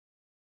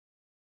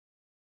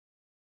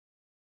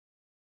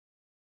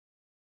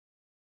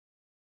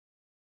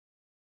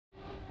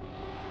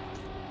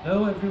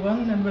Hello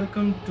everyone and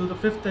welcome to the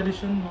 5th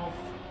edition of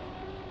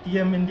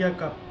TM India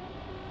Cup.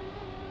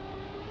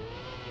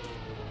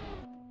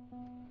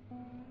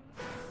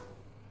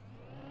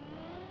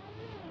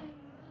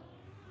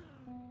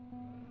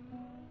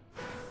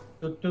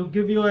 So to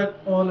give you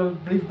all a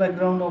brief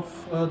background of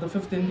the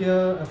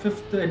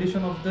 5th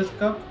edition of this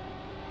cup,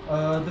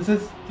 this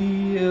is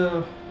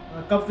the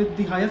cup with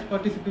the highest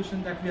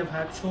participation that we have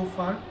had so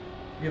far.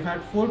 We have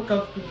had 4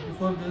 cups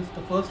before this.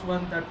 The first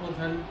one that was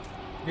held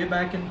way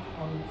back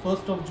on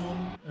 1st of June,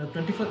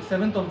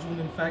 27th of June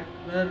in fact,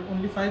 where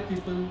only 5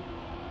 people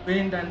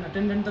trained and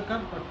attended the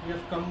cup, but we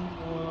have come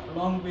a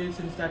long way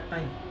since that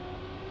time.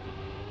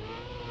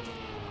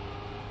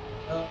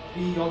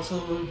 We also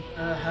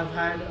have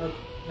had an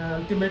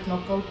ultimate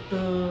knockout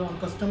on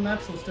custom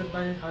maps hosted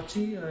by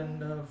Hachi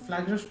and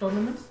flag rush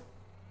tournaments.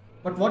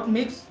 But what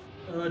makes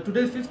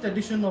today's 5th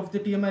edition of the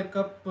TMI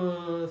Cup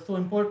so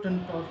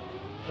important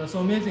or so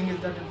amazing is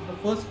that it's the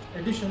first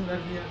edition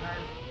where we have had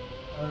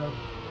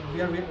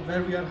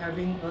where we are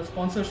having a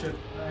sponsorship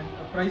and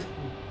a prize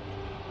pool.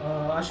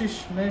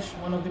 Ashishmesh,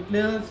 one of the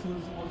players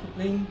who's also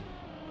playing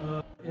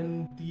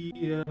in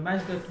the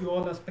match that you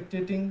all are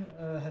spectating,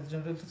 has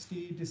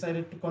generously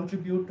decided to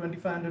contribute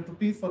 2,500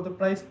 rupees for the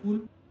prize pool.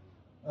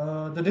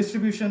 The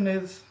distribution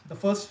is the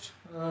first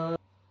or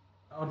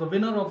the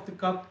winner of the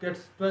cup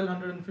gets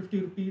 1,250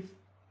 rupees.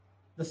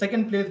 The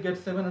second place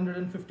gets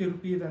 750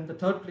 rupees and the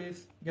third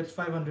place gets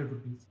 500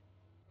 rupees.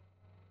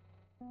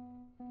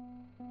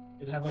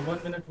 We'll have a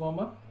 1-minute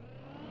warm-up.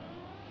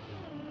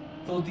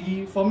 So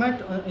the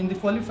format in the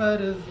qualifier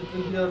is it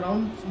will be a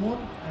rounds mode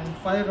and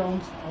 5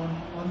 rounds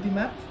on the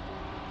map.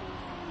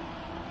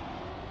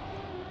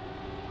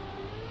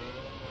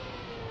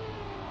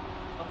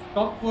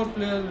 Top 4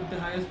 players with the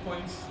highest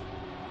points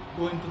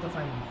go into the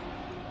finals.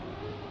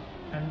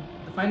 And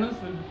the finals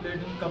will be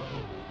played in cup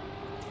mode.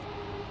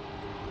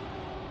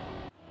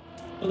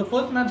 So the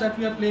first map that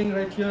we are playing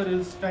right here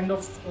is kind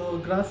of a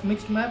grass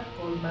mixed map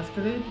called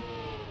Masquerade.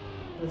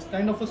 It's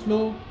kind of a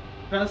slow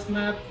grass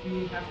map.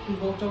 We have to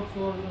watch out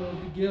for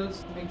the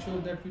gears to make sure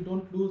that we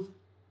don't lose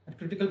at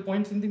critical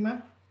points in the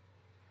map.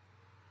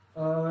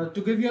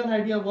 To give you an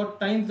idea what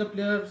times the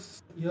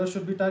players here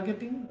should be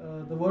targeting,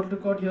 the world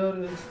record here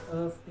is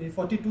a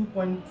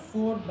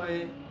 42.4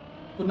 by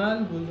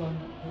Kunal,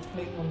 who's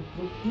playing on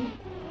Group 2.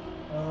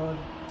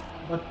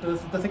 But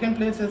the second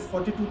place is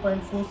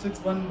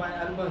 42.461 by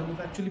Alba, who's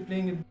actually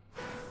playing it.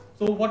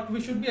 So what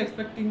we should be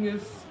expecting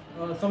is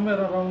somewhere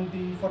around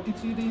the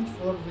 43 range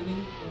for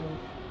winning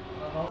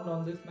a round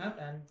on this map,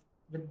 and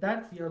with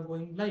that we are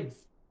going live.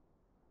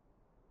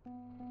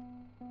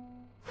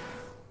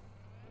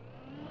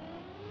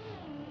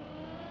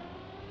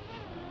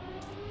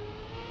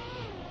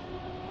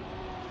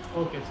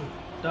 Okay, so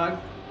Dark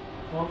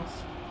wants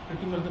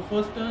pretty much the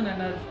first turn,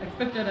 and as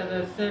expected,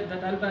 as I said,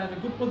 that Alba has a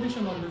good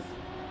position on this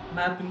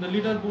map in the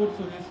leaderboard,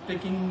 so he's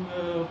taking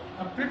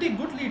a pretty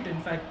good lead.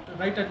 In fact,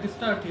 right at the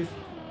start, he's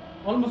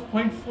almost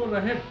 0.4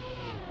 ahead.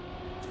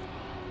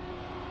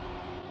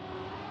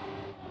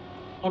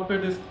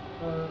 Skorpid is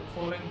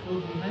following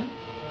close behind.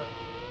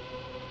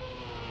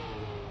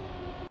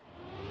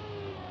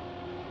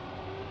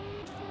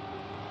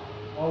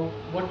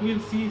 What we'll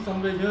see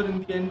somewhere here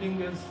in the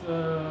ending is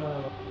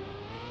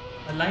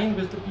a line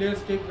which the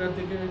players take where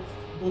they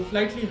go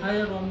slightly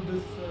higher on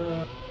this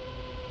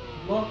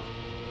block,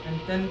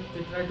 and then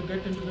they try to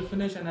get into the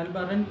finish, and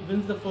Alba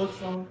wins the first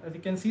round. As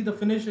you can see, the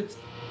finish it's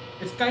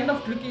kind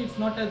of tricky. It's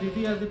not as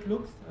easy as it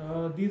looks.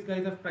 These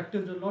guys have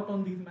practiced a lot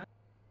on these maps.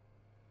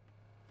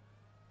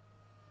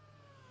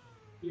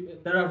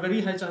 There are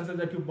very high chances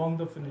that you bomb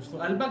the finish.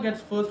 So Alba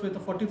gets first with a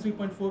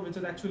 43.4, which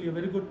is actually a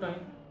very good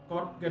time.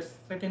 Skorp gets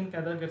second,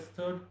 Kaizer gets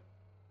third,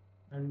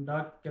 and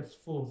Dark gets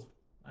fourth.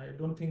 I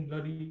don't think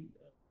Blurry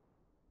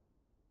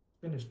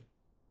finished.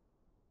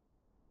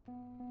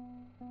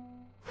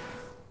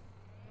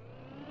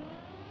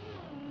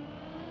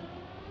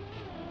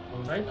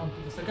 Alright, on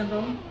to the second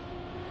round.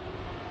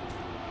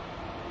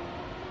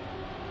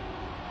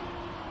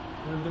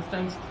 Well, this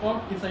time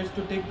Skorp decides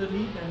to take the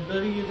lead, and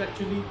Blurry is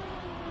actually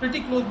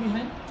pretty close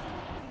behind.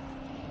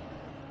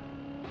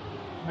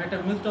 Might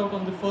have missed out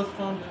on the first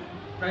round and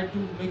tried to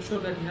make sure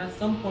that he has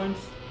some points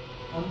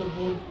on the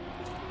board.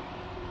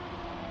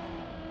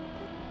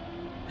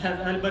 As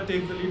Alba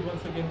takes the lead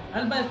once again.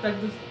 Alba has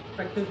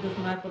practiced this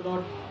map a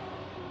lot.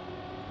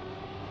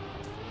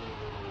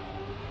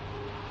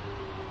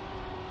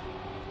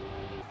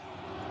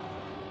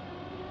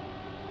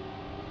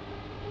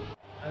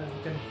 As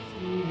you can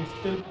see, he's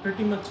still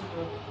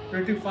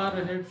pretty far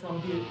ahead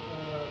from the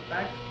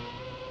back.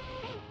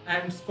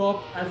 And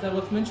Skorp, as I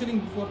was mentioning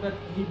before, that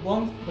he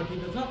bombs, but he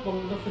does not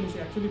bomb the finish. He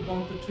actually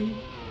bombs the tree,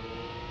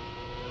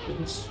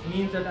 which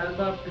means that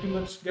Alba pretty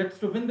much gets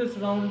to win this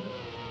round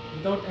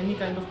without any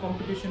kind of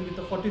competition with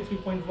a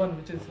 43.1,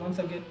 which is once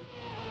again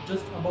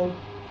just about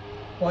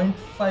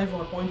 0.5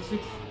 or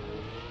 0.6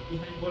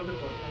 behind world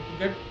record. And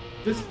to get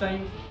this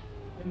time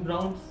in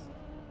rounds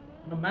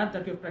on a map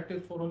that you have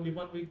practiced for only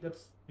 1 week,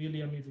 that's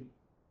really amazing.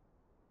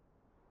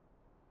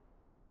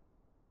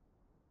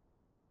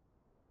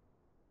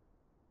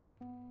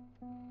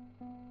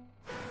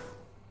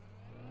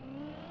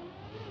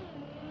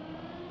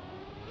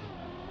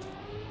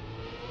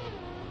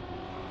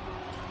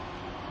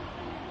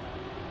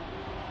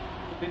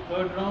 The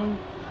third round.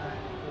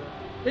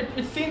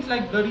 It seems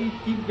like Blurry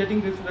keeps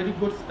getting this very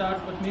good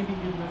start, but maybe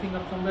he's messing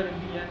up somewhere in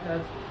the end.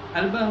 As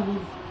Alba,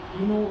 who's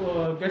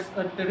gets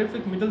a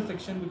terrific middle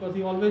section because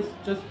he always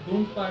just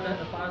don't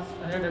pass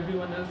ahead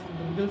everyone else in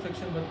the middle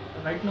section. But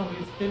right now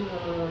he's still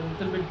a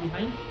little bit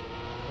behind.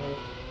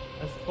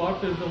 As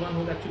Scorp is the one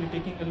who's actually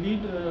taking a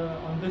lead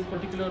on this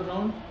particular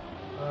round,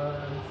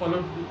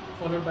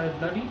 followed by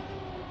Blurry.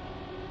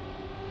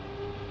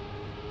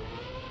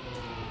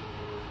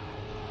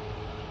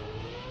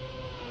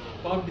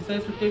 Bob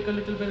decides to take a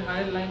little bit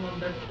higher line on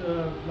that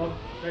block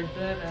right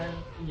there, and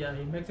yeah,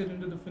 he makes it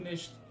into the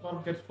finish.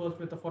 Bob gets first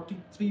with a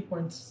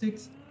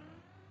 43.6.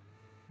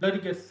 Blurry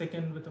gets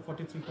second with a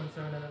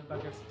 43.7, and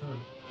Alba gets third.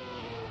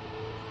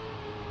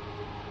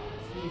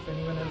 Let's see if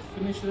anyone else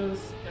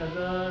finishes.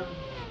 Kaizer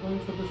going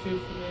for the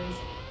safe finish.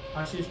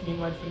 Ashish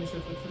meanwhile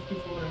finishes with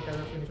 54, and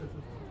Kaizer finishes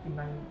with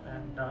 59,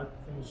 and Dark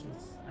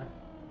finishes at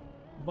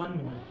 1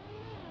 minute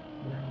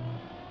behind.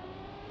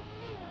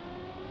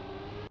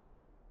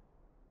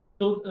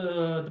 So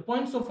the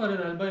points so far is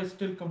Alba is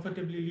still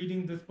comfortably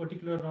leading this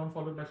particular round,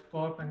 followed by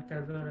Scorp and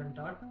Kaizer and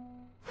Dark.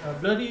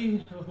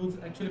 Blurry, who's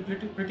actually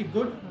pretty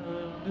good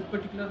this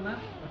particular map,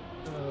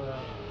 but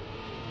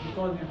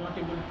because he's not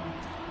able to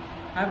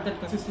have that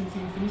consistency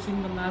in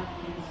finishing the map,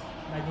 he's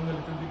lagging a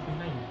little bit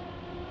behind.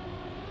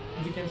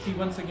 As you can see,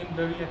 once again,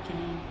 Blurry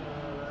actually,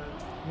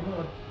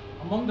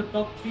 among the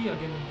top 3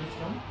 again in this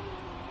round.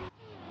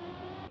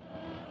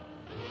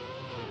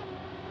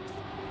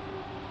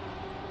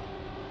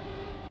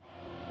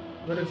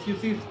 But if you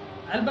see,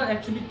 Alba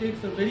actually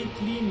takes a very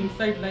clean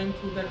inside line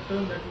through that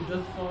turn that you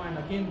just saw, and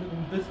again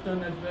in this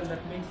turn as well,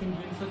 that makes him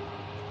gain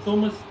so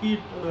much speed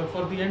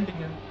for the ending.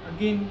 And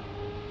again,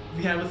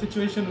 we have a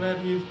situation where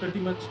he is pretty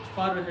much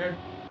far ahead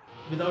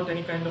without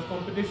any kind of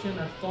competition.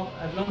 As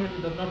long as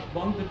he does not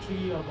bonk the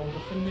tree or bonk the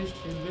finish,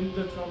 he'll win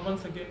this round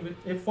once again with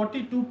a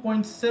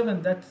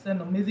 42.7. That's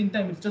an amazing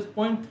time. It's just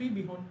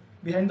 0.3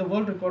 behind the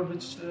world record,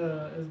 which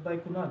is by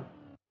Kunal.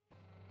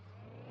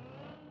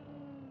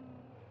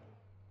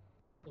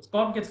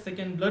 Scorp gets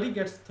second, Blurry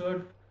gets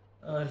third.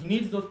 He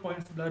needs those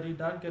points. Blurry.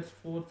 Dark gets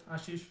fourth,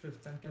 Ashish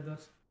fifth, and Kaizer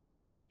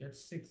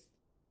gets sixth.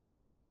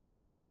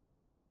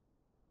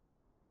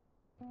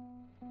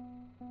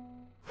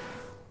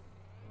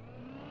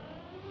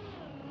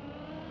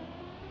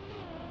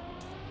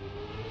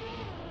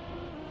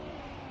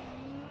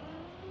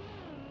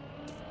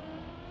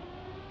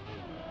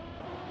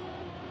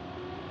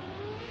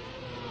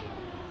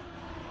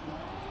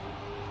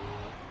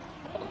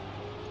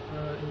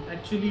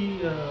 Actually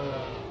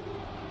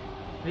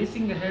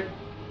racing ahead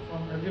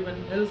from everyone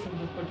else in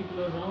this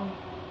particular round,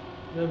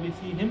 where we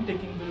see him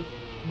taking the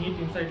neat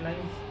inside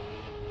lines.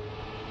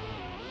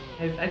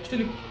 He's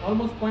actually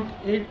almost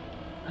 0.8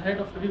 ahead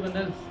of everyone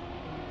else.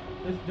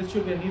 This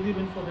should be an easy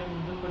win for him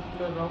in this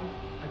particular round.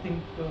 I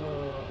think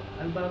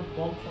Alba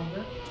bombed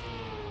somewhere.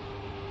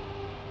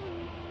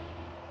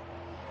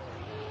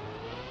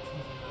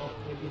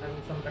 Maybe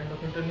having some kind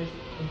of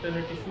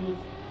internet issues.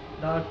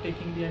 Dark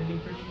taking the ending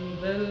pretty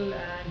well,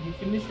 and he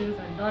finishes,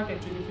 and Dark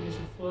actually finishes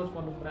first,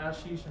 followed by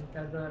Ashish and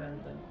Kaizer,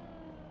 and then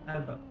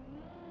Alba.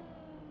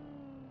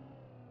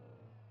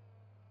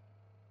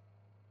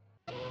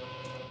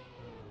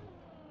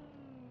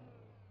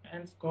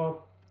 And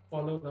Scorp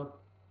followed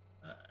up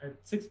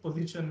at 6th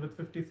position with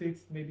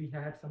 56. Maybe he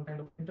had some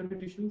kind of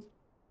internet issues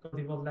because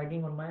he was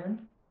lagging on my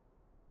end.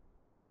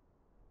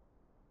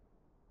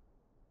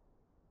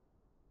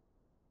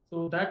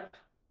 So that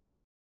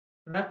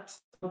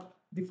wraps up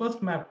the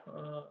first map.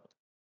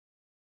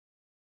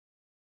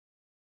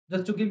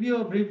 Just to give you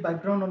a brief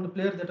background on the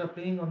players that are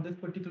playing on this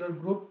particular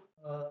group,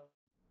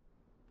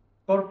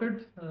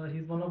 Skorpid,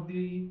 he's one of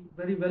the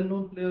very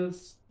well-known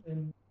players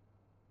in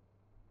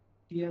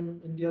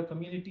TM India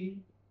community.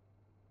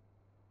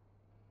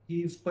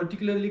 He's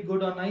particularly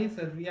good on ice,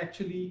 as we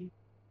actually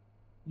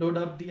load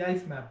up the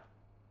ice map.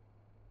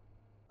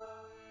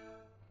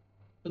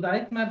 So the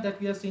ice map that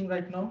we are seeing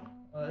right now,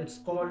 it's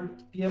called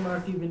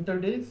TMRT Winter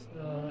Days.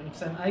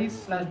 It's an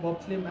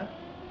ice/bobsleigh map.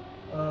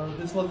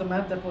 This was the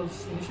map that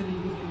was initially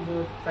used in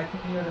the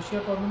Trackmania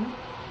Russia tournament.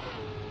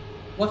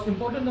 What's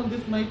important on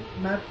this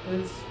map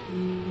is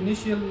the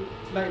initial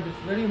slide.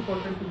 It's very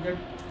important to get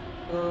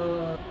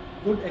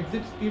good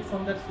exit speed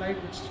from that slide,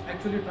 which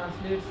actually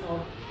translates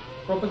or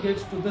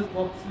propagates to this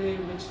bobsleigh,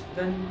 which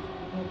then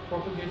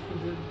propagates to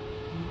the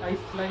ice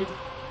slide.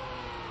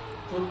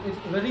 So it's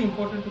very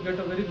important to get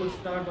a very good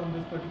start on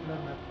this particular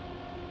map.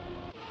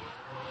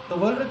 The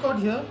world record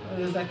here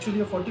is actually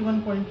a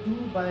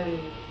 41.2 by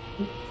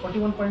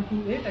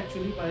 41.28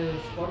 actually by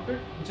Skorpid,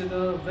 which is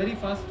a very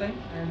fast time,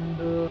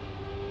 and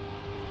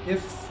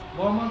if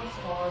warm-ups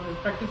or if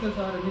practices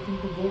are anything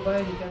to go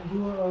by, he can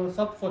do a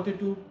sub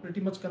 42 pretty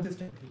much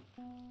consistently.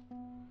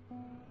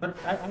 But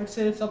I'd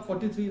say sub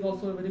 43 is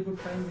also a very good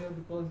time here,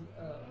 because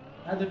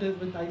as it is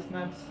with ice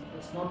maps,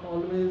 it's not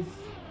always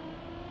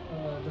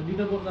the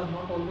leaderboards are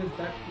not always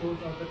that close,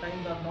 or the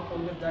times are not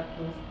always that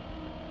close.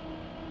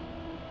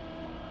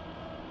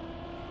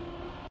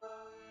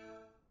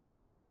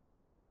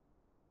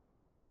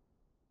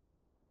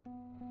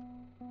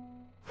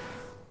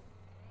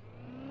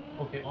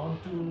 Okay, on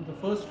to the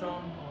first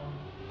round on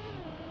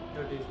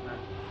today's match.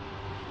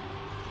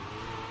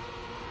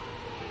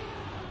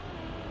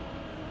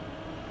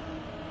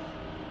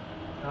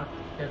 Dark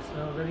gets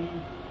a very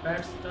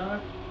bad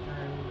start,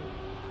 and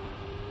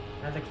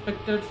as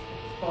expected,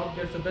 Scorp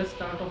gets the best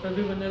start of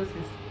everyone else.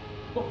 He's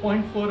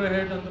 0.4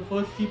 ahead on the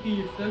first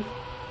CP itself.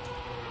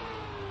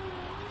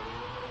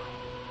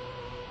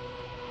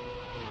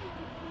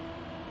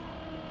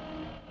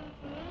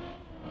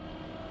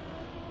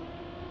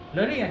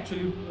 Blurry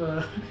actually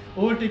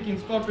overtaking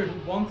Scorpid, who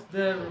bonks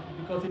there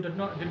because he did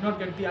not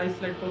get the ice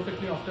slide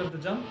perfectly after the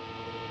jump.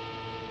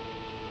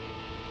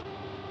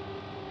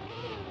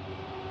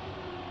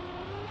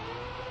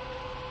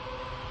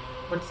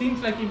 But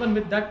seems like even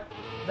with that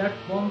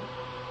bonk,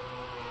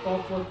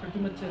 Scorp was pretty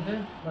much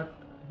ahead, but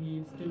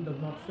he still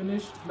does not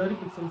finish.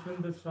 Blurrypixels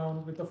win this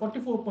round with a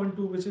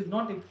 44.2, which is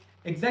not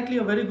exactly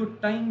a very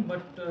good time,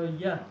 but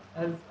yeah,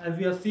 as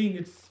we are seeing,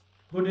 it's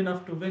good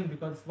enough to win,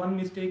 because one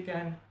mistake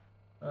and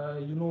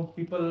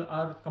people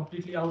are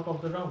completely out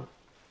of the round.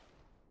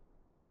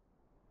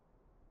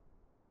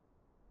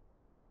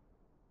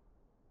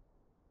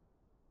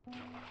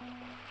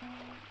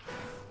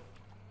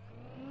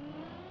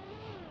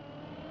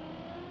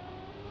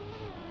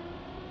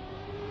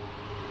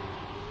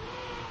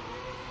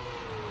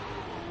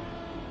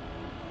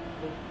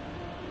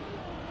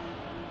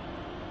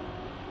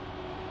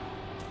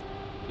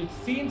 It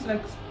seems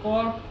like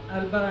Skorp,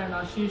 Alba and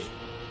Ashish,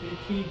 they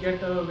three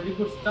get a very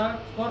good start.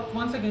 Skorp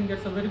once again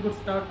gets a very good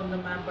start on the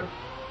map, but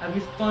as we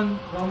spun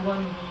round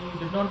one, he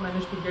did not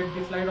manage to get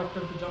the slide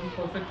after the jump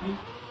perfectly.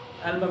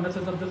 Alba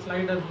messes up the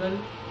slide as well.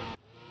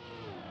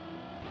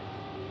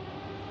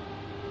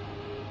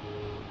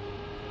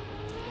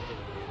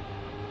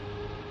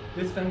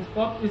 This time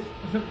Skorp is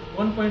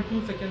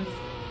 1.2 seconds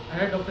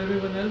ahead of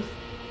everyone else,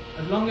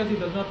 as long as he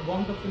does not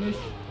bomb the finish.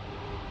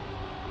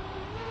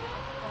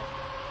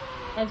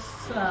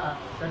 Yes,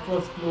 that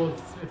was close.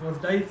 It was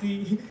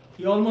dicey.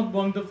 He almost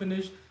bonked the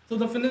finish. So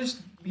the finish,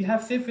 we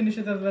have safe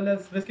finishes as well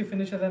as risky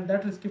finishes, and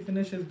that risky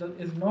finish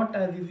is not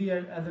as easy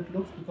as it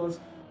looks, because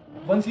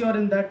once you are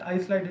in that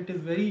ice slide, it is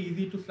very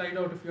easy to slide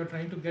out if you are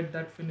trying to get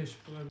that finish.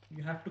 So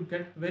you have to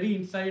get very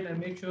inside and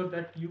make sure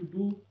that you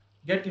do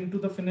get into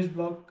the finish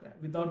block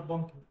without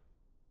bonking.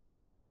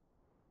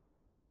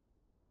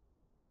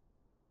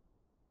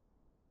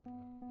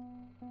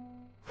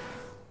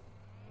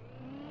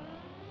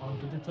 On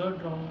to the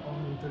third round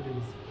on winter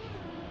days.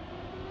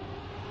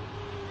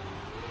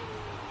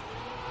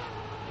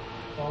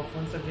 Pop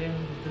once again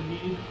with the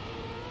lead,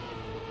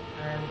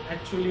 and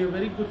actually a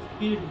very good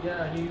speed.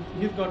 Yeah,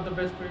 he's got the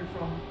best speed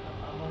from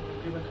among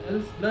everyone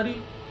else.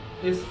 Blurry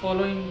is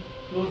following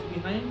close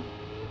behind,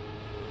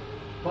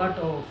 but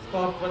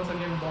Scorp once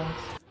again bombs.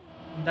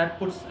 That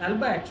puts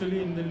Alba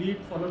actually in the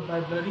lead, followed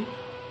by Blurry.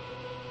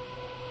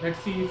 Let's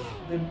see if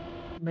they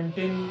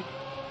maintain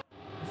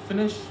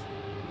finish.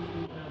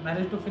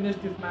 Manage to finish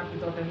this map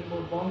without any more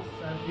bombs.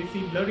 And we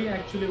see Blurry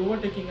actually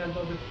overtaking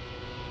Alba with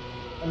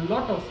a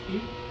lot of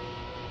speed.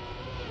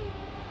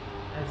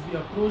 As we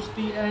approach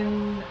the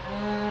end,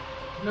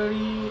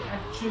 Blurry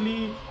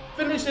actually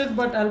finishes,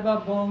 but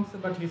Alba bombs,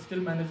 but he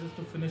still manages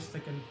to finish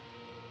second.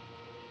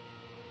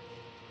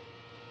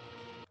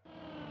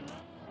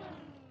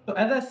 So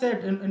as I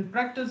said, in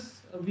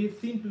practice, we've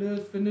seen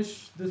players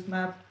finish this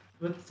map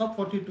with sub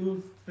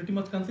 42s pretty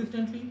much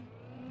consistently,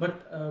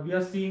 but we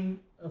are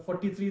seeing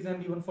 43s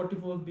and even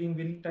 44s being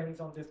winning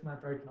times on this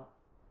map right now.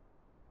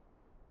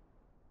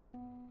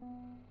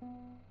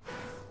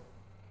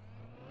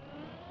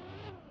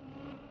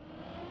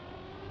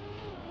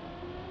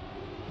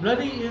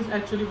 Blurry is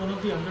actually one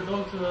of the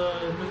underdogs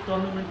in this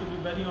tournament, to be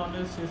very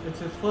honest. It's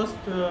his first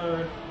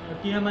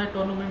TMI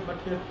tournament, but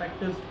he has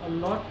practiced a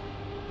lot.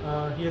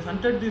 He has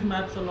hunted these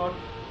maps a lot.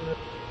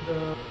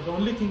 The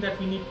only thing that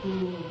we need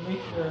to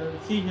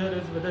see here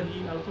is whether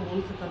he also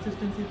holds the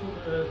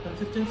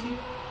consistency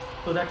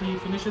so that he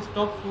finishes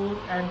top 4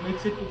 and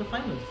makes it to the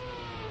finals.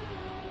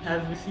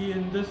 As we see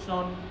in this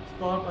round,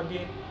 Scorp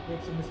again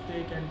makes a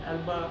mistake and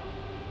Alba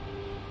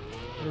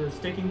is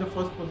taking the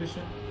first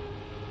position.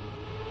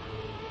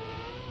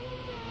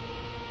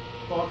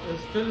 Scorp is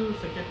still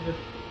second with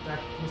that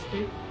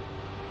mistake.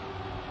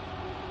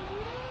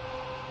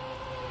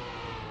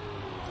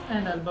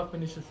 And Alba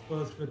finishes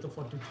first with a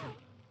 43.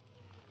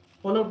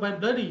 Followed by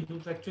Blurry,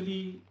 who's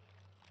actually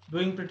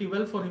doing pretty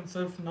well for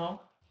himself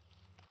now.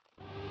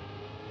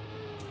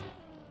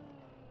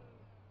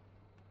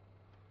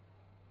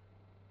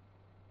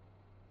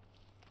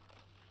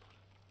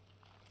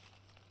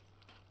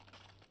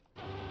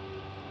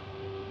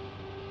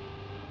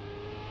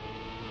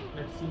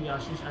 Let's see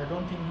Ashish. I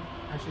don't think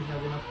Ashish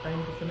has enough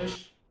time to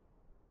finish.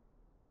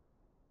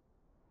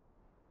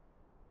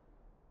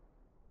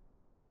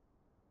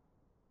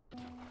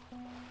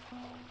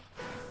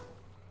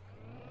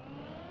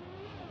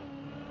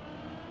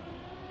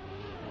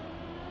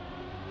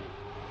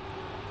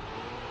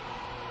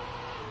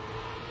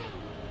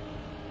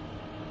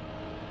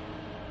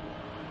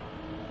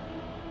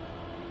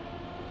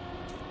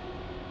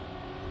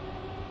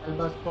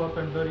 Alba, Skorp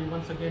and Blurry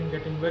once again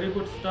getting very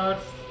good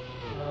starts.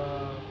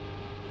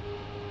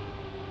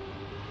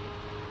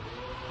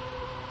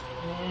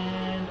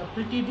 And a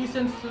pretty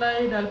decent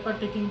slide. Alba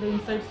taking the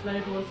inside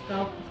slide was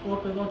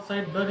Skorp is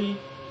outside. Blurry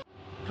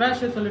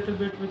crashes a little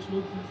bit, which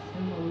loses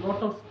him a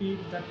lot of speed.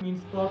 That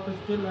means Skorp is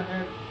still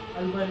ahead.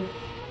 Alba is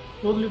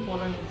closely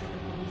following in second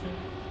position.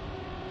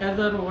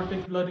 Kaizer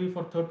overtakes Blurry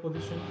for third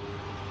position.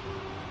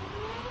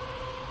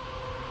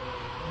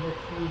 And if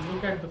we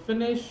look at the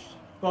finish,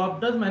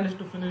 Skorp does manage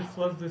to finish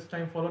first this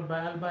time, followed by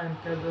Alba and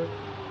Kaizer.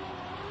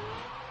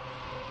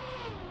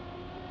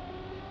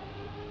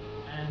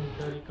 And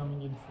Blurry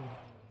coming in fourth.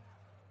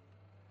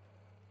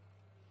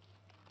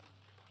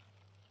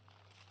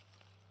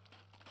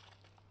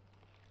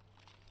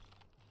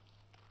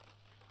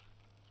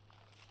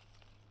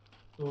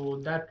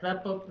 So that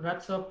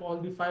wraps up all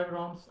the 5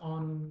 rounds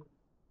on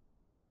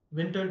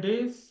winter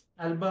days.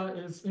 Alba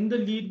is in the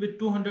lead with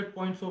 200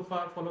 points so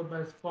far, followed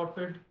by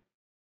Skorpid,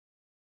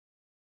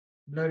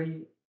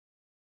 Blurry,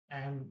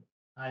 and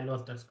I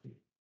lost that screen.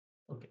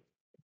 Okay.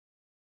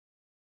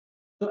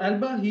 So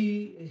Alba,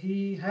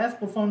 he has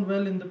performed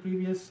well in the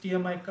previous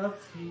TMI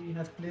Cups. He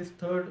has placed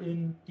third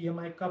in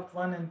TMI Cup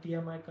 1 and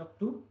TMI Cup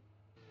 2.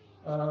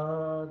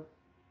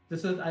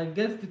 This is, I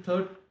guess, the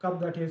third cup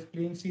that he is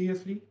playing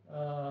seriously,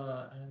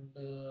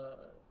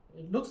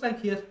 it looks like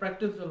he has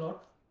practiced a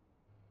lot.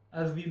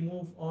 As we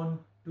move on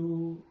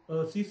to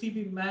a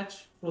CCP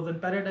match, Frozen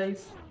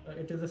Paradise.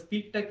 It is a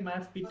speed tech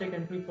match, speed tech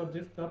entry for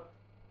this cup.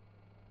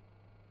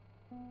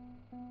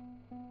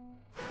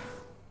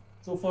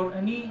 So for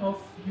any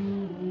of you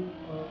who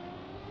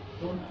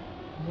don't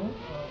know,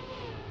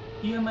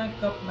 TMI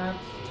Cup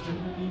maps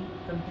generally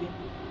contain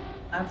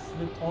maps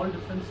with all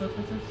different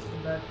surfaces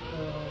so that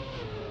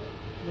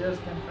players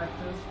can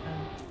practice and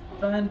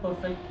try and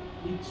perfect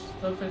each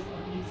surface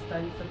on each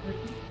style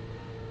separately.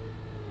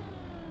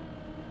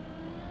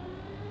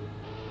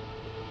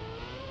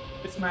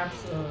 This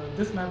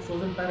map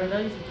Frozen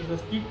Paradise, it is a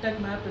speed tech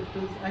map. It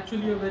is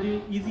actually a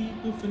very easy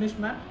to finish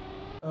map.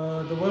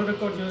 The world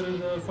record here is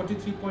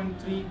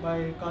 43.3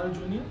 by Carl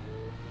Jr.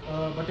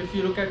 But if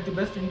you look at the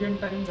best Indian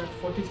time, that's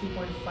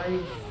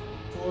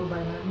 43.54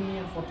 by Nami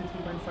and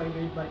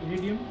 43.58 by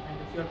Iridium. And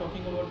if you are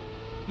talking about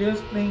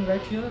players playing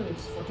right here,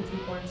 it's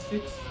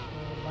 43.6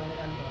 by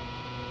Alba.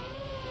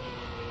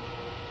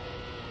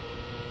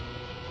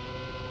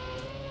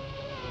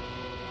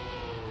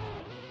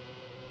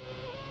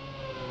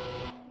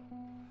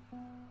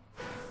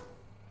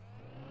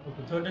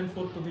 Okay, third and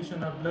fourth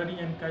position are Blurry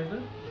and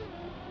Kaizer.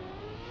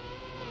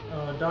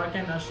 Dark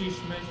and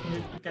Ashishmesh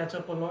need to catch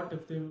up a lot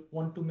if they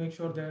want to make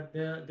sure that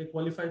they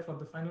qualify for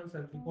the finals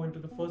as we go into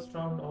the first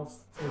round of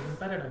Frozen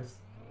Paradise.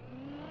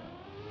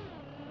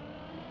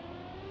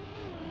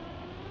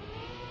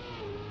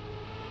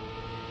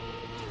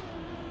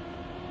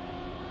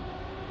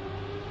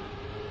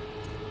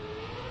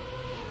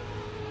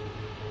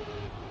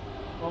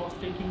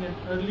 Of taking an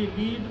early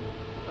lead,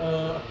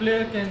 a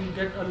player can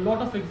get a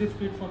lot of exit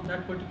speed from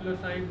that particular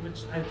side,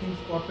 which I think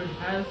Skorpid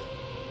has.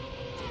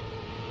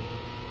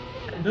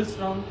 And this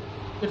round,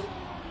 if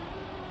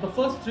the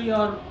first 3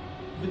 are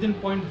within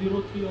 0.03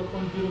 or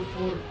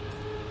 0.04,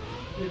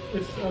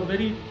 it's a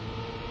very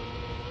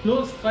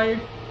close fight.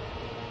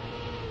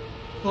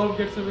 Skorp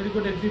gets a very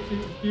good exit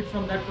speed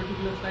from that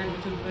particular side,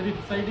 which is very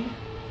deciding.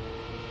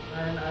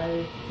 And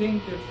I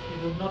think if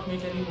he does not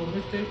make any more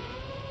mistakes,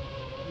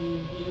 he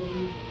will be able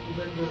to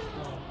win this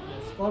round.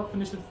 Yes, Skorp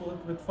finishes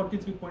fourth with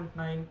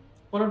 43.9,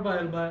 followed by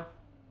Alba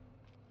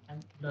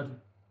and Blurry.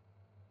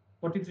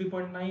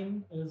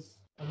 43.9 is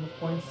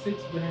almost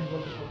 0.6 behind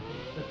world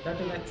record.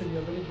 That is actually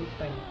a very good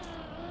time.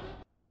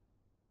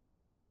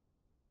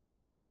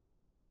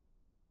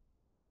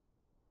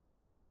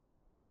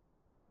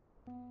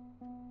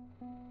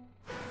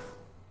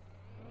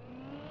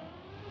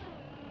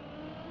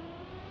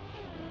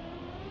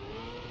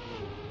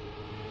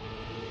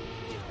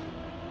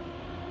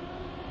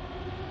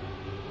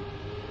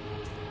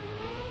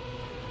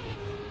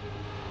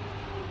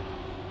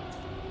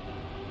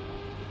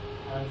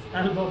 As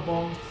Alba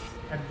bombs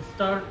at the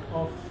start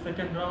of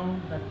second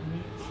round, that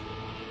means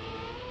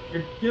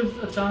it gives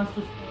a chance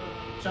to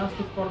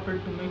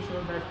Skorpid to make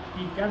sure that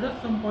he gathers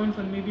some points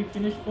and maybe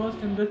finish first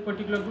in this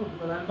particular group,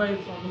 because Alba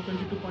is almost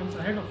 22 points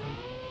ahead of him.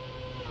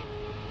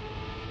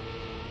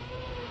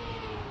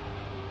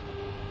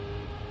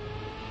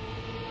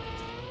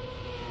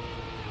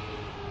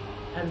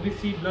 As we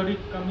see Blurry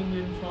coming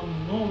in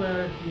from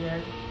nowhere at the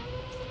end.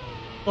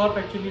 Skorp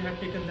actually had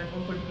taken that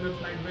one particular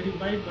slide very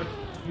wide, but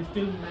he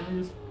still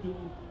manages to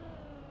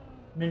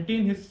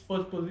maintain his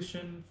first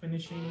position,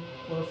 finishing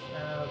first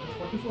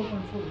with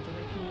 44.4, which is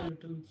actually a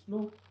little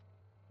slow.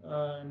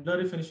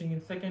 Blurry finishing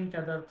in second,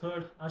 Kaizer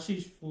third,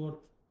 Ashish fourth,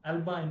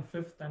 Alba in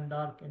fifth, and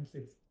Dark in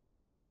sixth.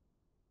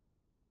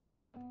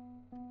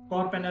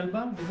 Skorp and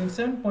Alba within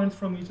 7 points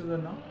from each other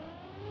now.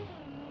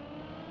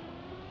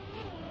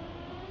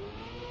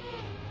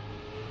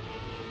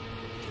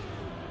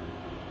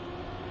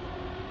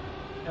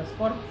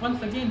 Skorp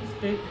once again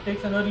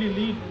takes an early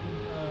lead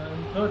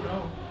in third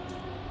round.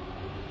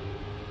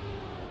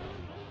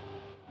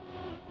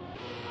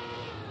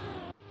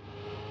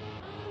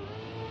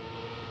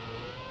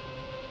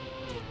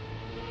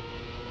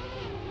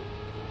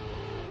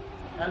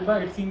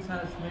 Alba, it seems,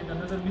 has made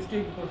another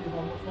mistake because he's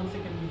almost 1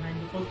 second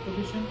behind the first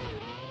position.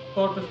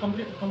 Scorp is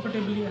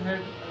comfortably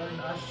ahead, and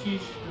Ashish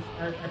is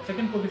at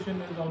second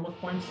position is almost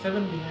 0.7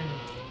 behind him.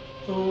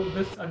 So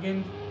this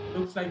again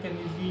looks like an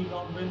easy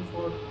long win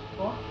for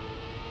Scorp.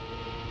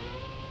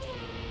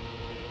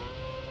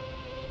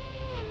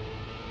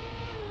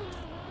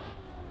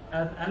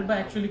 And Alba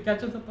actually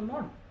catches up a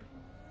lot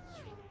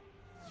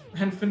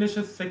and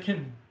finishes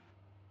second,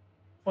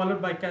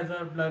 followed by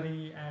Kaizer,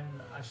 Blurry,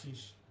 and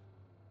Ashish.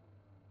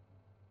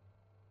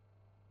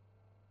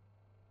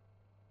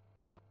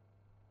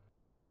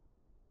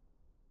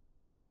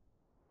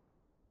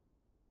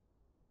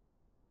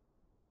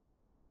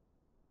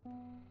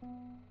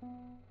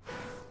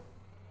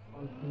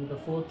 On to the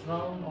fourth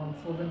round on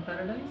Forbidden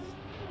Paradise.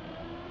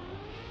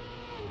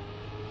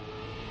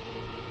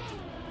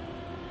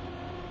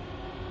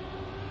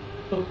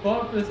 So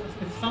Corp is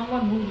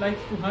someone who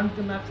likes to hunt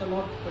the maps a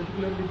lot,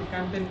 particularly the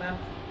campaign map.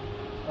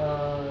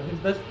 His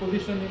best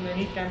position in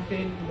any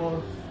campaign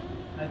was,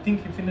 I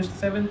think he finished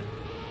 7th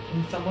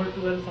in Summer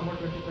 12, Summer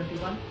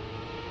 2021.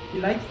 He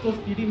likes those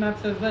speedy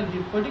maps as well.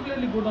 He's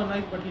particularly good on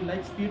ice, but he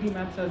likes speedy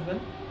maps as well.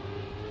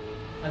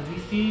 As we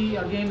see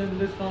again in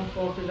this round,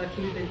 Corp is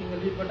actually taking a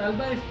lead, but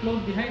Alba is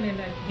close behind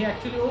and he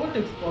actually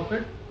overtakes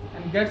Corpid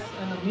and gets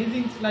an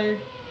amazing slide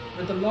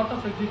with a lot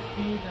of exit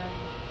speed. And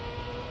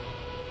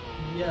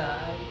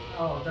yeah,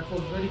 that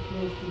was very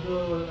close to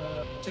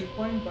the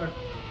checkpoint, but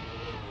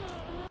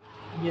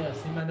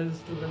yes, he manages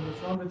to win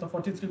this round with a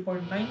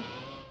 43.9,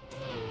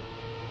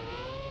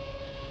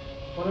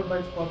 followed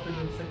by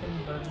Scorpid in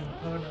second, Blurry in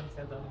third, and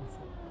Kaizer in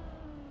fourth.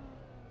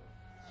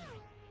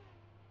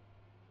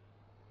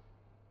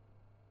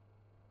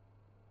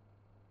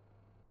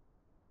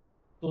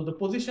 So the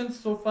positions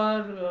so far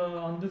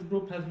on this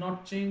group has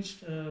not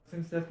changed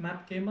since this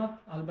map came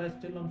up. Alba is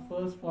still on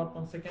first, Scorp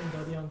on second,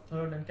 Blurry on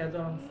third, and Kaizer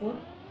on fourth.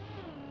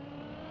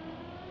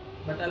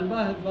 But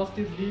Alba has lost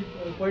his lead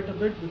quite a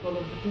bit because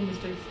of the 2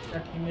 mistakes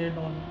that he made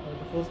on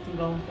the first 2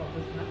 rounds of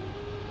this map.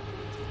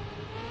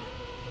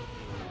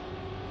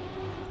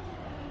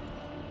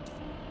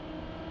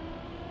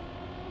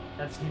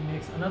 As he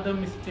makes another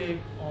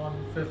mistake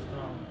on 5th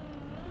round.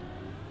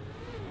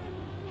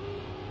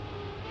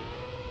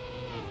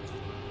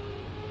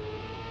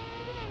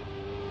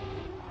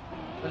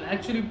 Well,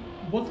 actually,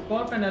 both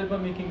Corp and Alba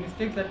making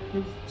mistakes that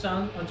gives a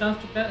chance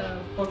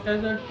for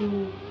Kaizer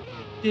to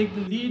take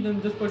the lead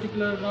in this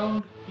particular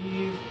round.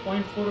 He is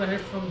 0.4 ahead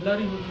from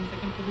Blurry, who's in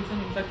second position,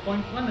 in fact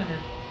 0.1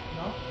 ahead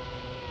now.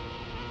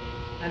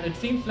 And it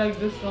seems like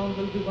this round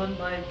will be won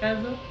by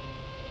Kaizer,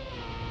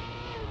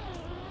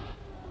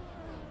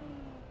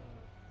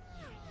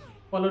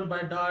 followed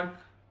by Dark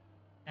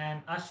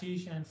and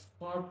Ashish and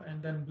Scorp,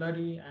 and then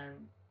Blurry,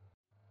 and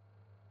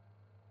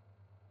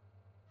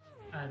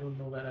I don't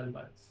know where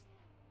Alba is.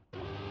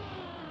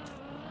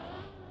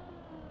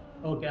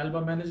 Okay, Alba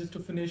manages to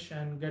finish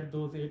and get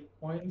those 8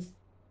 points.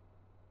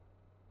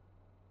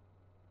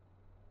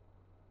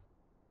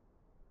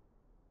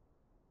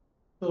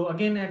 So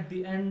again, at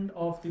the end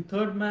of the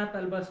third map,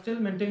 Alba is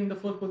still maintaining the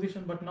first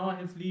position, but now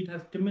his lead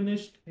has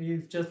diminished. He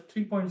is just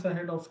 3 points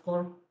ahead of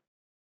Scorp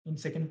in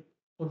second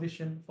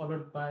position,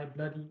 followed by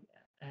Blurry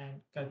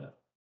and Kaizer.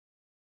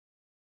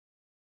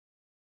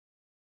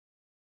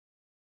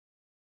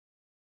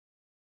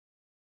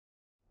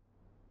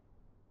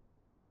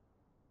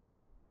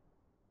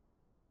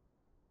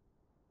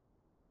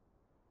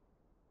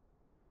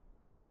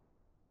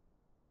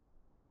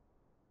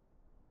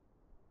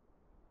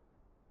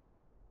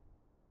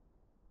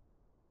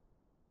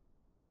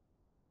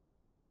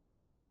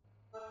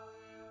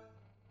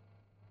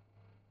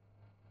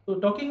 So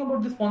talking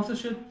about the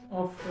sponsorship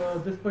of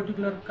this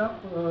particular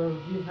cup,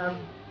 we have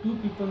 2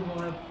 people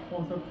who have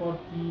sponsored for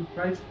the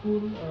prize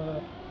pool,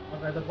 or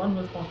rather one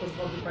who has sponsored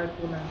for the prize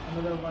pool and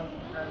another one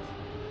has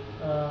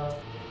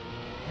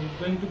is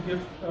going to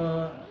give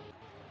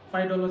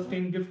 $5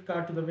 Steam gift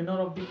card to the winner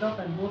of the cup,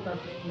 and both are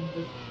playing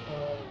in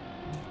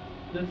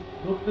this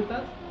group with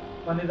us.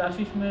 One is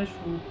Ashishmesh,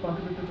 who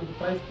contributed to the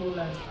prize pool,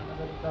 and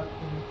another is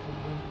DarkPhoenix, who is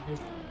going to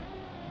give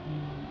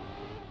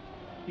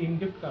the team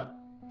gift card.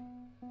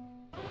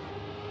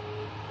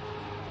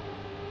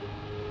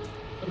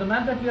 So the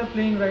map that we are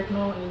playing right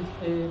now is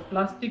a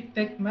plastic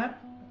tech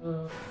map.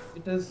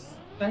 It is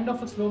kind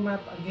of a slow map.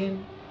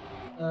 Again,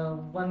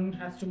 one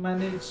has to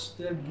manage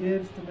their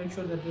gears to make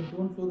sure that they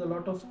don't lose a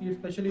lot of speed,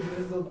 especially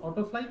during those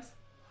auto flights.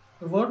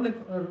 The world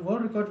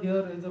record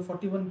here is a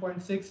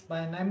 41.6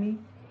 by Nami,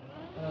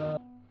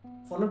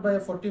 followed by a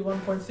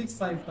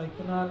 41.65 by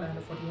Kunal and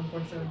a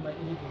 41.7 by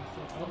Iridium.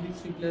 So all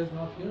these 3 players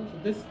not here. So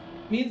this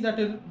means that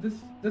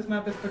this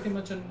map is pretty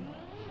much an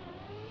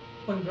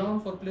open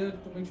ground for players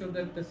to make sure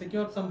that they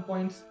secure some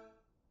points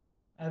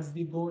as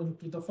we go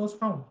into the first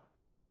round.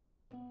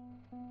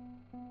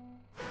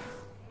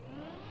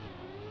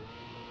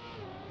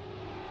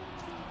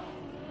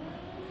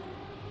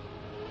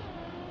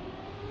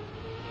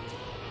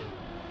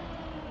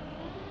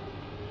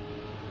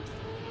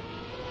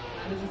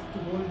 Manages to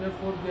hold their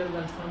 4th gear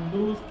while some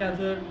loose.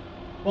 Kaizer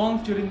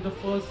bombs during the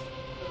first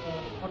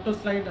auto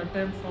slide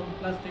attempt from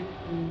plastic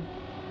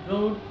to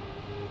road.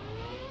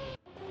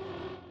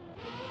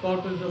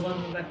 Scorp is the one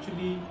who's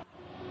actually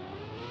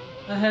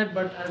ahead,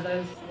 but as I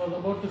was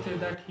about to say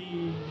that,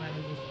 he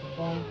manages to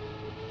bonk.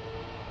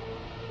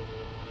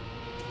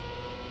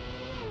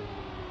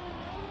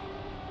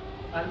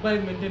 Alba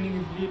is maintaining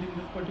his lead in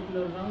this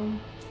particular round.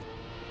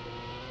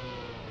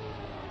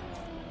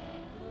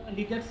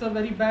 He gets a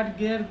very bad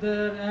gear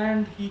there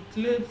and he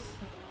clips.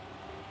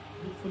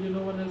 Hopefully no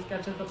one else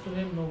catches up to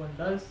him. No one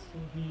does. So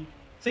he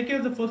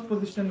secures the first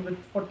position with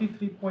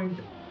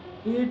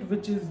 43.8,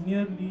 which is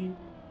nearly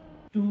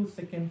 2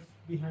 seconds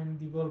behind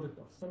the world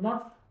record. So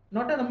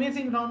not an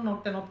amazing round,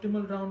 not an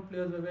optimal round.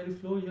 Players were very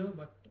slow here,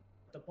 but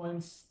the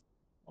points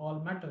all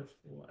matter.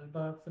 So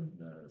Alba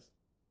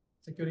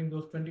securing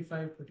those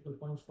 25 critical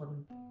points for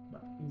him,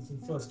 but he's in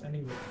first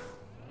anyway.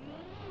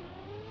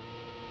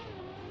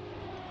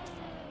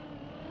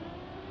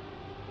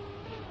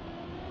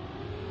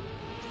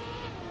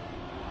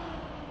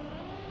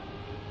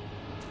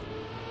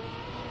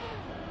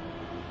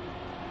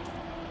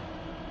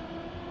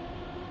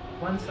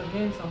 Once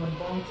again, someone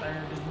bonks. I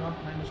did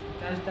not manage to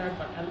catch that,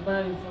 but Alba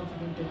is once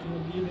again taking a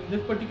lead in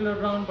this particular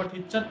round, but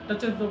he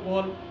touches the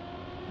wall.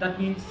 That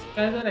means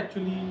Kaizer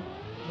actually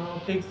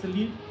now takes the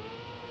lead.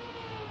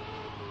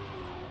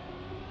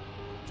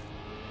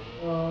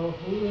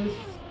 Who is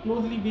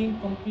closely being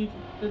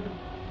competed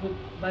with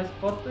by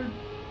Skorpid.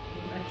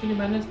 He actually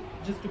managed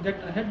just to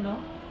get ahead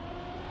now.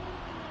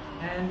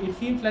 And it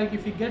seems like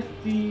if he gets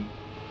the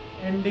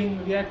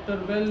ending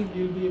reactor well,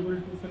 he'll be able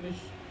to finish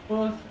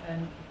first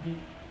and be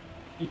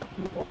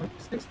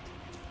 2.6,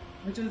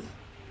 which is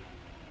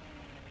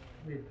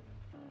wait.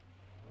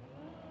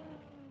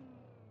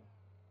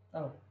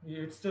 Oh,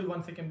 it's still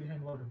 1 second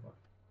behind world record.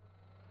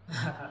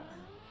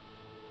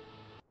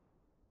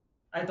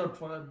 I thought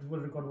the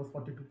world record was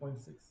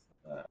 42.6.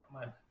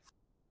 My bad.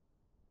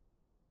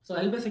 So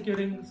Alba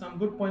securing some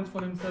good points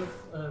for himself.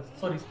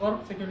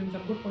 Skorp securing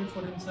some good points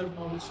for himself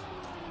now,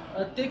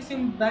 which takes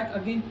him back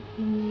again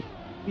to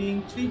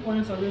being 3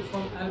 points away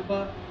from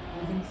Alba.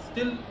 He's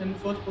still in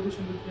first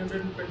position with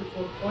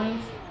 324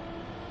 points.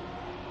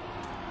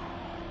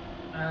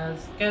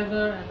 As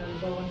Kaizer and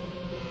Alba once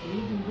again take the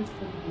lead in this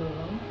particular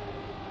round.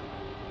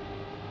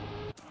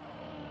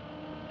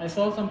 I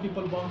saw some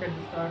people bonk at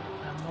the start.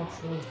 I'm not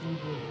sure who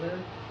was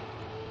where.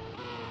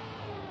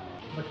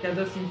 But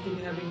Kaizer seems to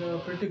be having a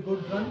pretty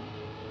good run.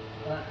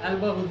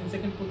 Alba, who's in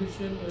second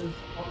position, is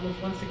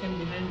almost 1 second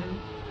behind him.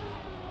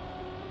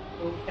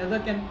 So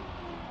Kaizer can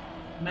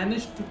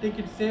manage to take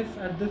it safe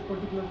at this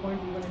particular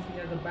point. Even if he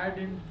has a bad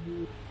end,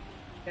 he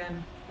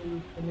can still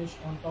finish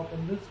on top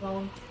in this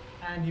round.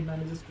 And he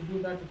manages to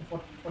do that with a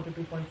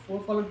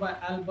 42.4, followed by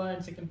Alba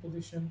in second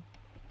position,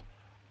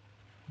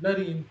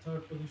 Blurry in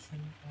third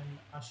position, and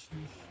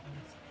Ashish and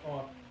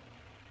Skorp.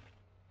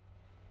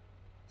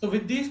 So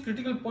with these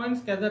critical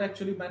points, Kaizer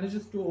actually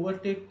manages to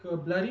overtake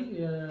Blurry.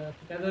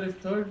 Kaizer is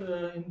third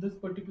in this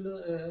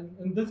particular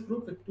in this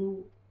group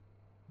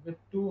with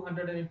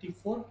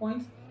 284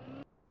 points.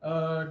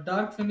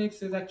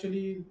 DarkPhoenix is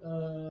actually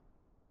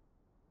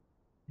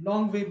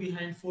long way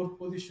behind fourth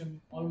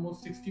position,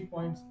 almost 60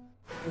 points.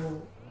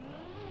 So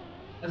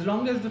as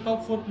long as the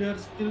top 4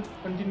 players still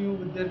continue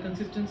with their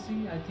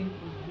consistency, I think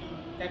we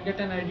can get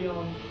an idea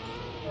on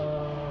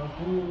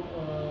who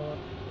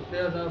the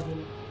players are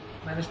who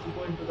managed to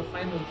go into the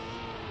finals,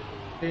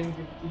 playing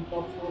with the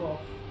top 4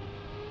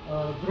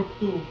 of Group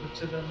 2,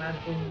 which is a match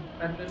going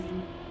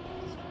parallelly,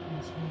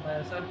 streamed by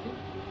SRK.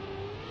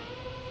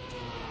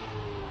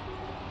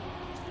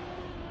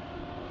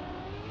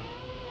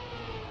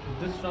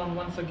 This round,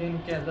 once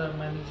again, Kaizer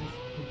manages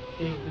to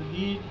take the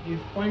lead. He's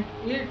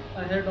 0.8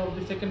 ahead of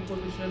the second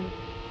position,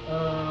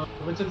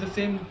 which is the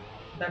same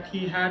that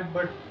he had,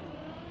 but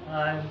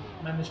I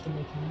managed to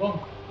make him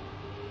bonk.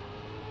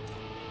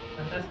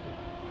 Fantastic.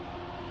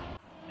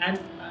 And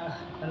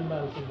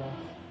Alba also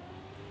bonks.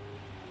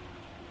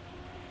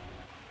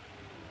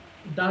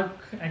 Dark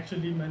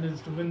actually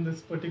managed to win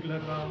this particular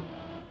round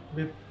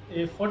with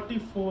a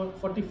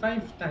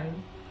 45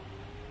 time.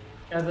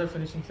 Kaizer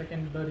finishing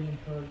second, Blurry in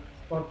third,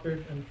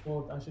 Skorpid in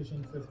fourth, Ashish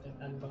in fifth, and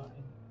Alba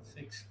in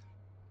sixth.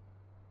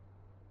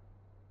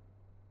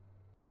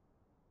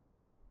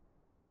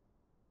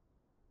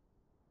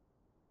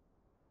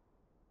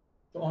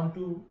 So on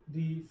to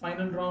the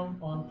final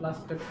round on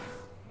plastic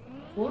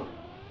 4.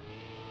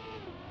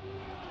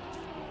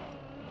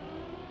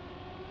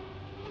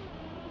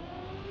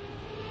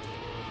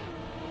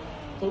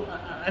 So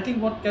I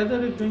think what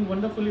Kaizer is doing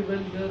wonderfully well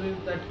here is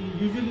that he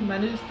usually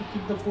manages to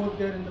keep the fourth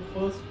gear in the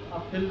first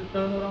uphill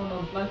turnaround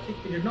on plastic.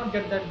 He did not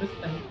get that this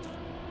time,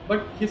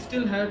 but he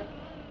still had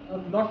a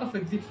lot of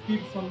exit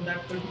speed from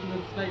that particular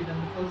slide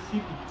and the first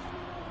CP.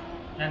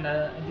 And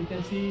as you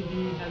can see,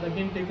 he has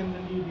again taken the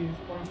lead. He is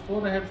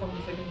 0.4 ahead from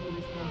the second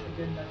position once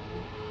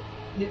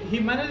again. He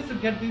managed to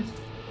get this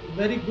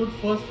very good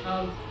first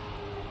half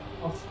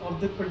of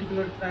this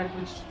particular track,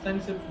 which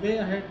sends him way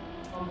ahead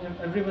from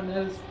everyone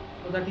else,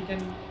 so that he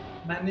can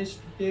manage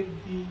to take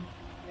the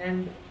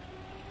end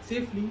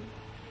safely,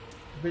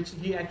 which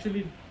he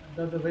actually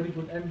does a very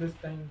good end this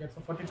time, gets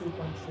a 42.6,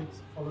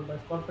 followed by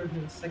Scorpid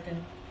in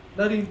second,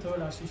 Blurry in third,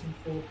 Ashish in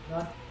fourth,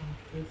 Dark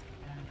in fifth,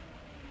 and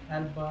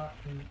Alba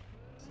in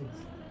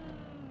sixth.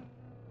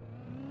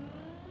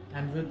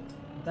 And with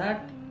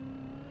that,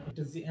 it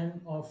is the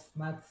end of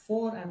map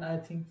 4, and I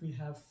think we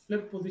have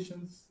flipped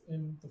positions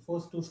in the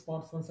first two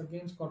spots once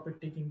again, Scorpid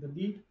taking the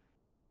lead.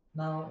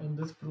 Now in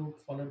this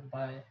group, followed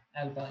by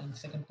Alba in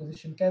second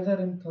position, Kaizer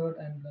in third,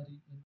 and Blurry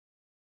in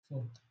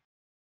fourth.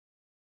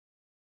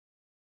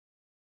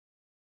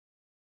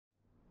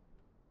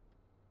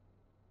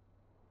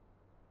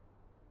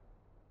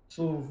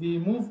 So we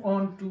move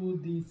on to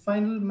the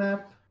final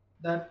map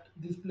that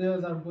these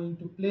players are going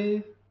to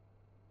play.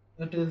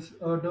 It is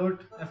a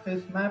dirt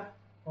FS map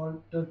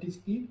called Dirty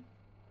Speed.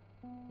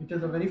 It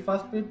is a very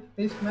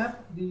fast-paced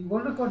map. The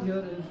world record here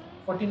is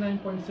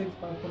 49.6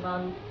 by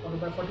Kunal,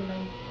 followed by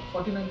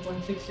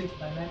 49.66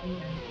 by Nani,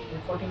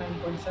 and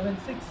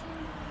 49.76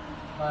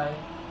 by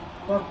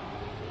Corp.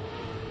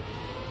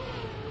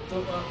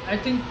 So I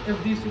think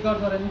if these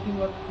records are anything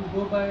what to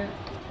go by,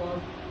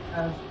 Corp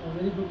has a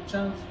very good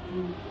chance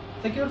to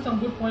secure some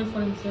good points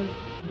for himself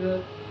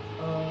here.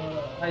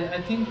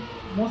 I think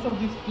most of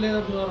these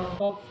players who are on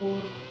top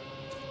 4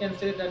 can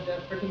say that they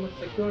have pretty much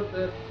secured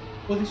their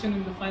position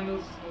in the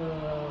finals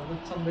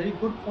with some very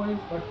good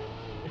points, but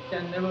it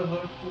can never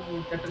hurt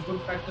to get a good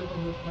practice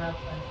on this match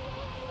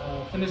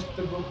and finish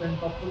the group in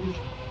top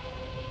position.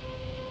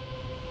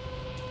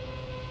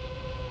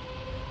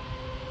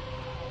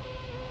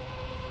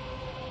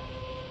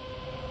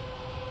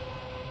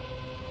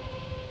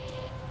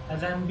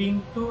 As I am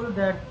being told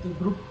that the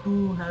group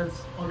 2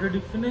 has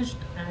already finished,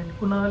 and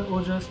Kunal,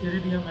 Ojas,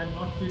 Iridium, and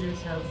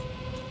NotPDS have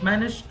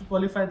managed to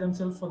qualify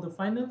themselves for the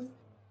finals.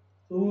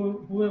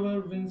 So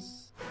whoever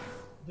wins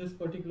this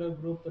particular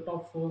group, the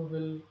top 4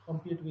 will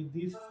compete with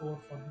these 4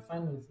 for the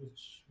finals,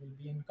 which will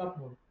be in cup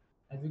mode.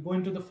 As we go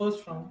into the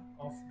first round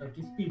of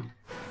Dirty Speed,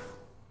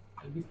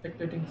 I'll be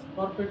spectating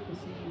Scorpid to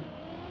see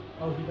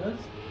how he does.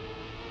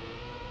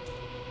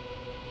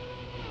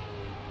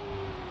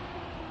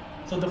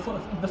 So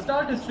the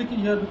start is tricky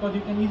here because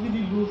you can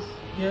easily lose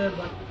here,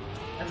 but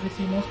as we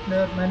see most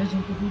players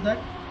managing to do that.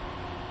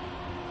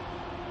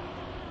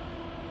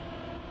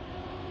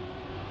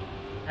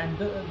 And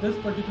this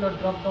particular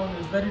drop down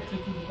is very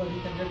tricky because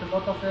you can get a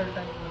lot of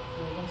airtime,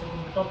 but once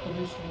again the top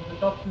position, the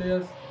top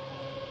players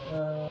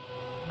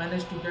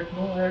manage to get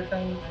no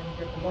airtime and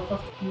get a lot of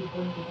speed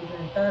going into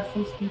the entire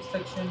full speed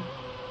section,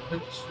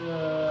 which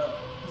the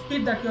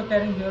speed that you're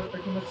carrying here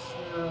pretty much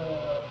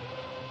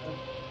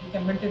you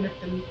can maintain it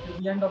till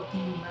the end of the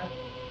map.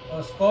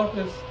 Scorp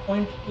is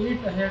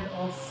 0.8 ahead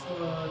of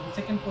the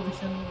second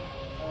position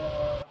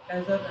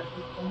Kaizer at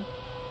this point.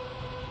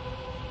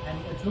 And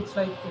it looks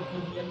like it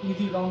will be an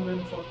easy round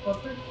win for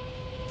Scorpid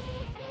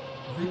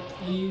with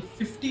a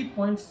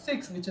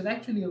 50.6, which is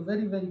actually a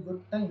very, very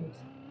good time.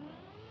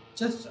 It's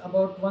just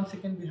about 1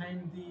 second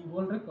behind the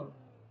world record.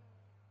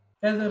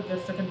 Kaizer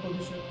gets second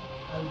position,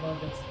 Alba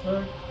gets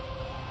third,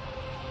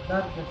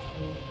 Dark gets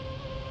fourth,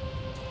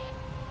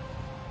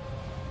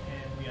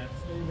 and we are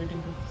still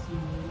waiting to see.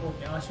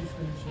 Okay, Ashish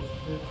finishes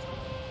fifth,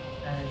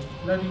 and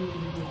Blurry will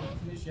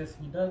finish. Yes,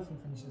 he does. He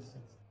finishes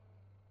sixth.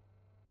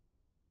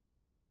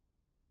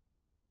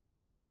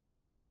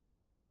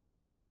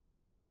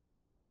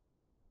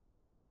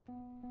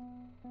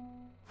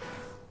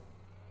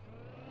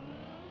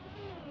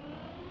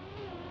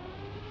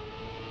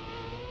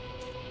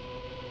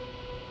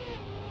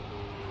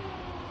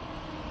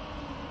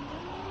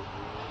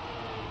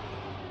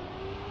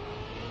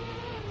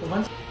 So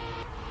once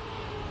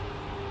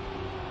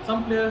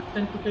some players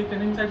tend to take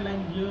an inside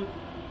line here,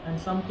 and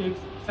some take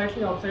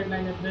slightly outside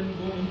line and then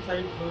go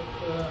inside. But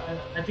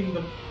I think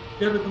the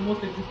player with the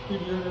most exit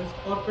speed here is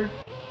Scorpid.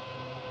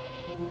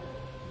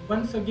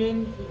 Once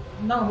again,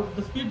 now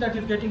the speed that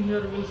he's getting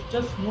here will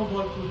just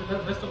snowball through the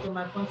rest of the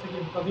map once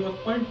again, because he was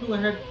 0.2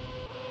 ahead.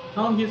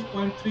 Now he is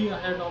 0.3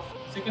 ahead of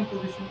second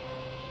position.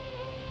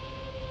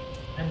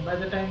 And by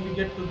the time we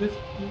get to this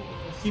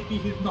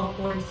CP, he's now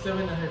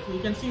 0.7 ahead. So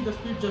you can see the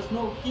speed just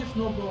keeps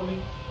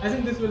snowballing. I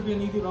think this will be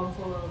an easy round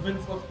for a win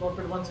for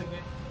Scorpid once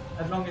again,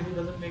 as long as he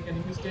doesn't make any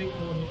mistake.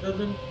 No, he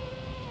doesn't.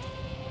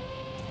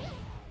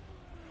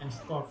 And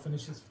Scorp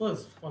finishes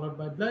first, followed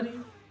by Blurry,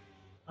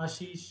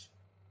 Ashish,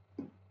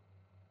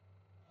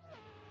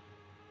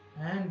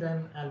 and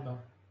then Alba.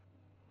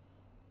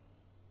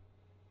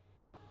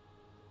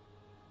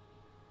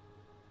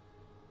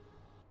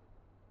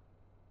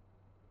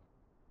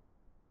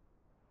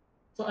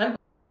 So Alba,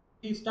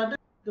 he started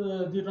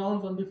the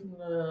rounds on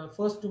the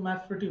first two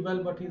maps pretty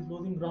well, but he's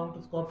losing ground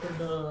to Scorpid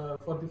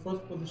for the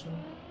first position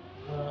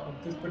of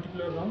this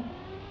particular round.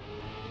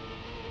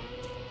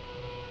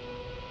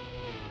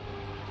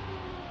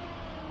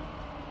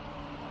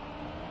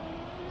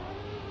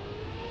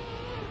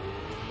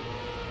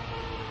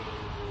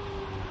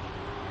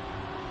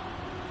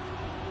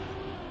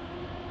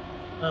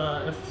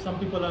 If some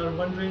people are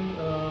wondering,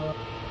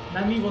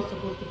 Nami was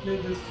supposed to play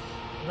this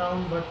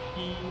round, but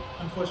he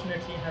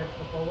unfortunately had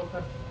a power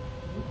cut,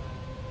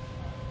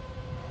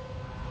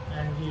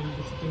 and he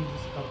will lifting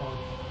this cup out.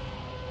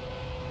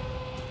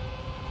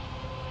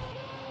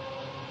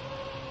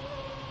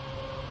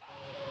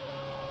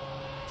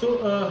 So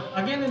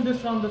again in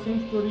this round the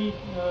same story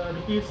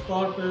repeats.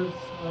 Scorp is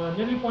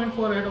nearly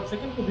 0.4 ahead of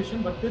second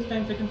position, but this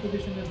time second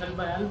position is held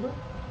by Albert.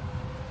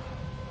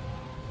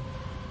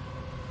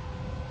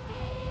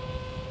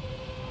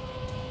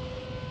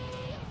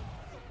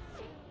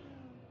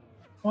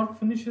 Scorp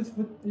finishes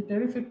with a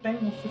terrific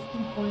time of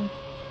 50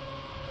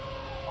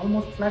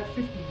 almost flat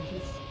 50,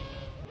 which is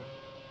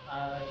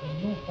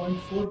zero point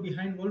 0.4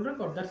 behind world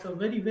record. That's a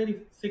very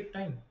sick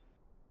time.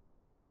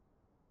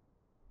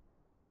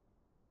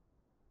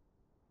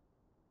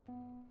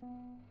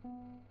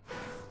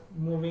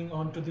 Moving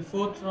on to the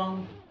fourth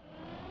round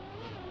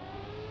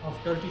of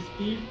 30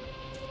 speed.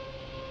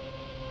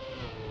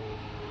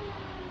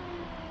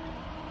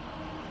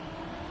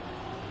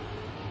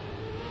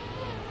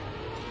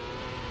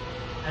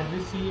 As we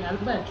see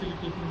Alba actually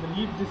taking the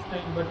lead this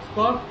time, but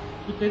Scorp,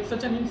 he takes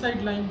such an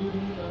inside line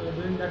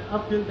during that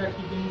uphill that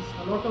he gains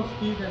a lot of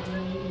speed and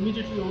then he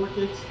immediately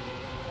overtakes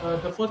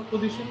the first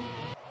position.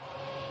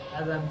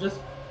 As I'm just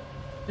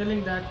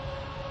telling that,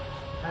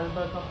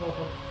 Alba comes out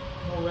of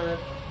nowhere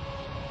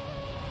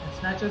and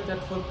snatches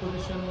that first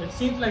position. It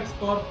seems like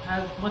Scorp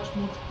has much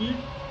more speed.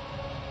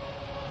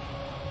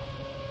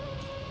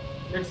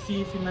 Let's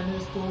see if he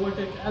manages to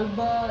overtake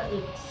Alba.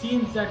 It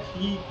seems that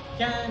he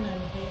can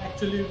and he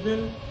actually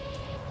will.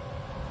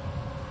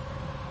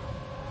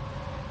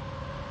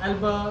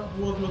 Alba,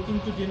 who was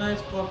looking to deny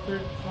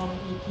Scorpid from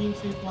a clean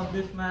sweep on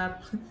this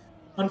map,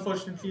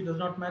 unfortunately does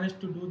not manage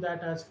to do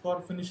that as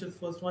Scorp finishes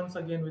first once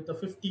again with a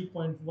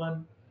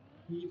 50.1.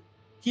 He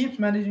keeps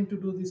managing to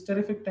do these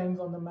terrific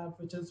times on the map,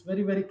 which is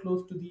very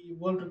close to the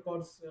world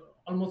records,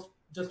 almost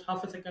just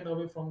half a second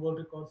away from world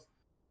records.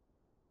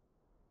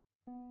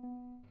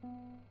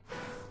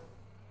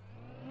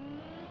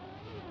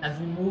 As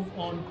we move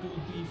on to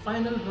the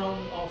final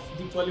round of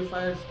the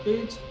qualifiers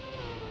stage,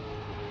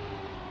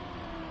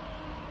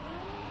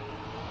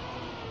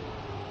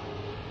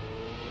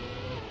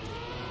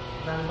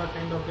 Alba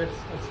kind of gets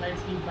a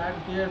slightly bad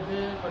gear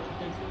there, but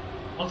he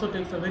also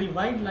takes a very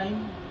wide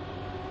line.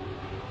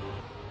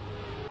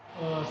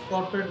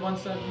 Scorpid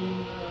once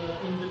again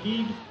in the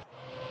lead,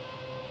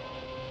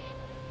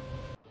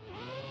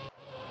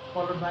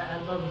 followed by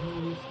Alba,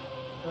 who is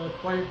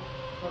quite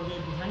a way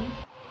behind.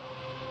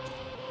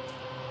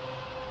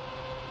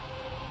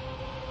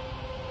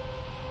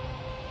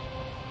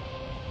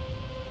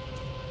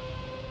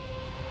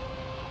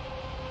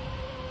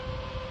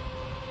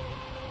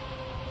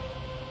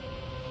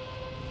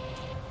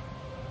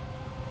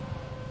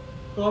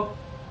 Scorp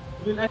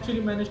will actually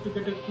manage to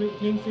get a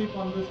clean sweep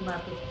on this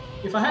map.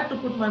 If I had to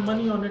put my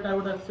money on it, I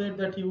would have said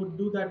that he would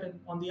do that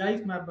on the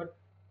ice map, but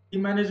he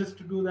manages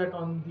to do that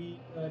on the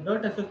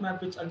dirt SS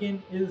map, which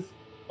again is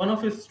one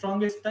of his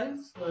strongest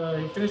styles.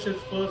 He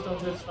finishes first on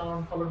this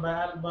round, followed by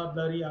Alba,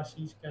 Blurry,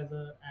 Ashish,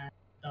 Kaizer, and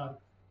Dark.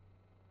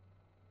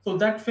 So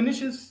that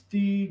finishes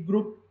the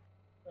group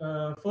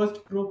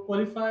first group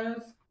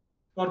qualifiers.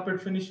 Scorpid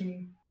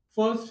finishing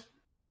first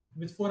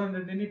with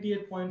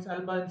 488 points,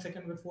 Alba in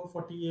second with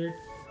 448.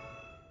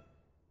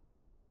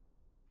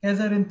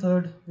 Kaizer in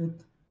third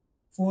with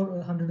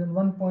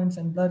 401 points,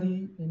 and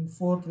Blurry in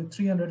fourth with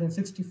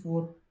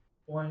 364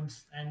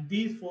 points. And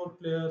these four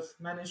players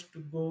managed to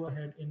go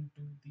ahead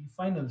into the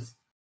finals.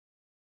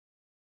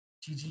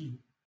 GG.